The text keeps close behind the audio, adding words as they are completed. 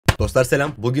Dostlar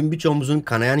selam. Bugün birçoğumuzun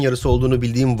kanayan yarısı olduğunu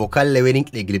bildiğim Vokal Leveli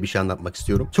ile ilgili bir şey anlatmak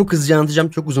istiyorum. Çok hızlıca anlatacağım.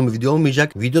 Çok uzun bir video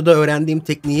olmayacak. Videoda öğrendiğim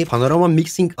tekniği Panorama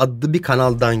Mixing adlı bir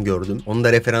kanaldan gördüm. Onun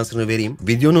da referansını vereyim.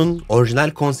 Videonun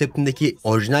orijinal konseptindeki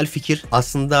orijinal fikir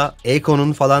aslında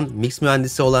Eco'nun falan mix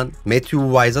mühendisi olan Matthew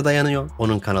Wise'a dayanıyor.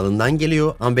 Onun kanalından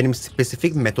geliyor. Ama benim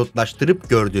spesifik metotlaştırıp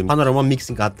gördüğüm Panorama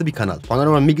Mixing adlı bir kanal.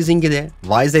 Panorama Mixing'i de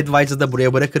Wise Advice'ı da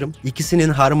buraya bırakırım. İkisinin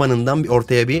harmanından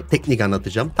ortaya bir teknik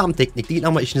anlatacağım. Tam teknik değil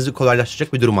ama işinizi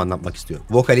kolaylaştıracak bir durum anlatmak istiyorum.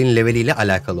 Vokalin leveliyle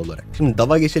alakalı olarak. Şimdi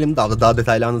Dava geçelim. Dava'da daha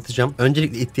detaylı anlatacağım.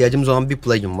 Öncelikle ihtiyacımız olan bir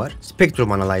plugin var.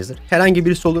 Spectrum Analyzer. Herhangi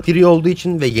birisi olur. Free olduğu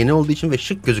için ve yeni olduğu için ve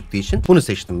şık gözüktüğü için bunu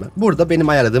seçtim ben. Burada benim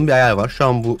ayarladığım bir ayar var. Şu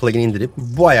an bu plugin'i indirip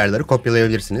bu ayarları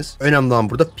kopyalayabilirsiniz. Önemli olan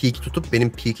burada peak'i tutup benim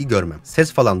peak'i görmem.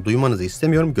 Ses falan duymanızı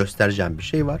istemiyorum. Göstereceğim bir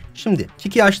şey var. Şimdi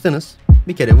kick'i açtınız.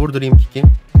 Bir kere vurdurayım kick'i.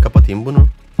 Kapatayım bunu.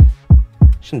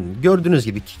 Şimdi gördüğünüz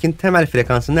gibi kick'in temel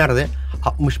frekansı nerede?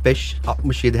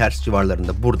 65-67 Hz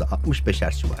civarlarında. Burada 65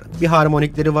 Hz civarında. Bir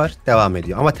harmonikleri var. Devam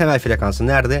ediyor. Ama temel frekansı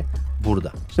nerede?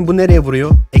 Burada. Şimdi bu nereye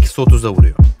vuruyor? -30'a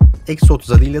vuruyor.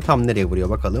 -30'a değil de tam nereye vuruyor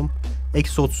bakalım.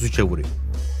 -33'e vuruyor.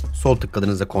 Sol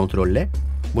tıkladığınızda kontrolle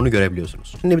bunu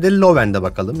görebiliyorsunuz. Şimdi bir de low end'e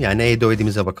bakalım. Yani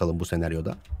A-Doid'imize bakalım bu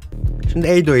senaryoda. Şimdi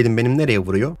A-Doid'im benim nereye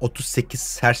vuruyor?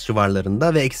 38 Hz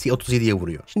civarlarında ve -37'ye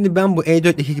vuruyor. Şimdi ben bu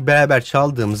A-Doid ile beraber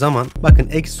çaldığım zaman bakın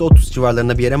 -30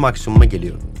 civarlarında bir yere maksimuma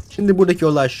geliyor. Şimdi buradaki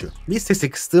olay şu. Biz sesi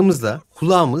kıstığımızda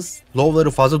kulağımız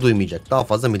low'ları fazla duymayacak. Daha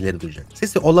fazla midleri duyacak.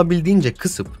 Sesi olabildiğince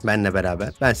kısıp benle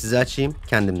beraber ben size açayım.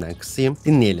 Kendimden kısayım.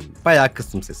 Dinleyelim. Bayağı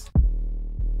kıstım sesi.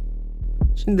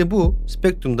 Şimdi bu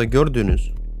spektrumda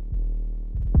gördüğünüz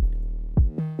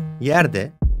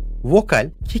yerde vokal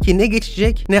kick'i ne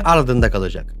geçecek ne ardında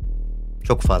kalacak.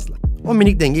 Çok fazla. O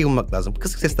minik dengeyi bulmak lazım.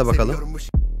 Kısık sesle bakalım.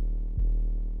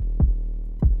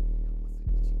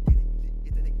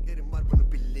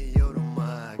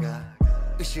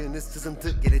 Işığınız sızıntı,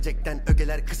 gelecekten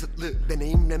ögeler kısıtlı.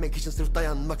 Deneyimlemek için sırf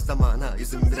dayanmak zamana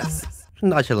yüzüm biraz.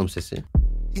 Şimdi açalım sesi.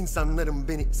 İnsanların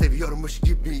beni seviyormuş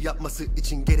gibi yapması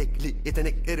için gerekli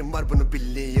yeteneklerim var, bunu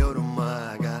biliyorum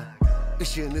aga.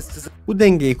 Bu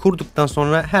dengeyi kurduktan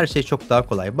sonra her şey çok daha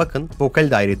kolay. Bakın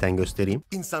vokali de ayrıyeten göstereyim.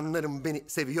 İnsanların beni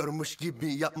seviyormuş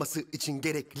gibi yapması için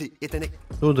gerekli yetenek.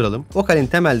 Durduralım. Vokalin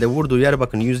temelde vurduğu yer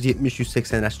bakın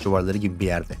 170-180 Hz civarları gibi bir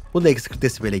yerde. Bu da eksi 40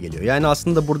 desibele geliyor. Yani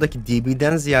aslında buradaki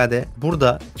dB'den ziyade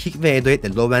burada kick ve A-Doid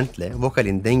ile low end ile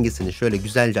vokalin dengesini şöyle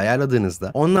güzelce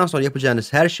ayarladığınızda ondan sonra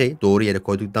yapacağınız her şey doğru yere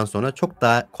koyduktan sonra çok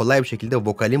daha kolay bir şekilde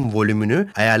vokalin volümünü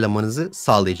ayarlamanızı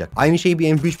sağlayacak. Aynı şeyi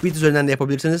bir MP3 beat üzerinden de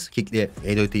yapabilirsiniz. Kick'li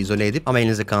A-Doid'i izole edip ama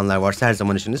elinizde kanallar varsa her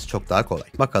zaman işiniz çok daha kolay.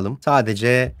 Bakalım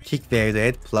sadece kick ve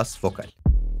A-Doid plus vokal.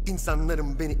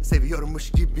 İnsanların beni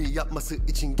seviyormuş gibi yapması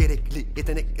için gerekli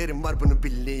yeteneklerim var, bunu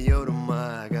biliyorum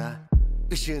aga.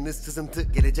 Işığınız sızıntı,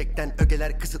 gelecekten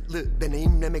ögeler kısıtlı.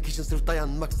 Deneyimlemek için sırf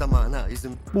dayanmak zamana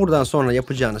yüzüm. Buradan sonra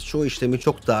yapacağınız çoğu işlemi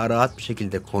çok daha rahat bir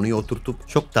şekilde konuya oturtup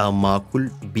çok daha makul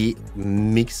bir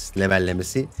mix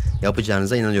levellemesi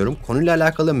yapacağınıza inanıyorum. Konuyla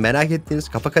alakalı merak ettiğiniz,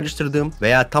 kafa karıştırdığım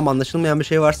veya tam anlaşılmayan bir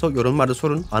şey varsa yorumlarda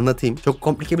sorun, anlatayım. Çok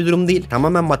komplike bir durum değil.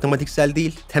 Tamamen matematiksel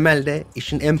değil. Temelde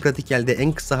işin en pratik elde,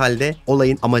 en kısa halde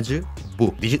olayın amacı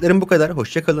bu. Diyeceklerim bu kadar.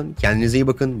 Hoşça kalın. Kendinize iyi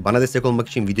bakın. Bana destek olmak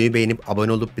için videoyu beğenip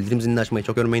abone olup bildirim zilini açmayı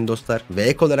çok görmeyin dostlar. Ve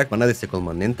ek olarak bana destek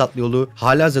olmanın en tatlı yolu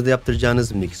halihazırda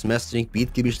yaptıracağınız mix, mastering,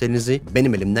 beat gibi işlerinizi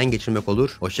benim elimden geçirmek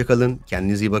olur. Hoşça kalın.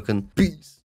 Kendinize iyi bakın. Peace.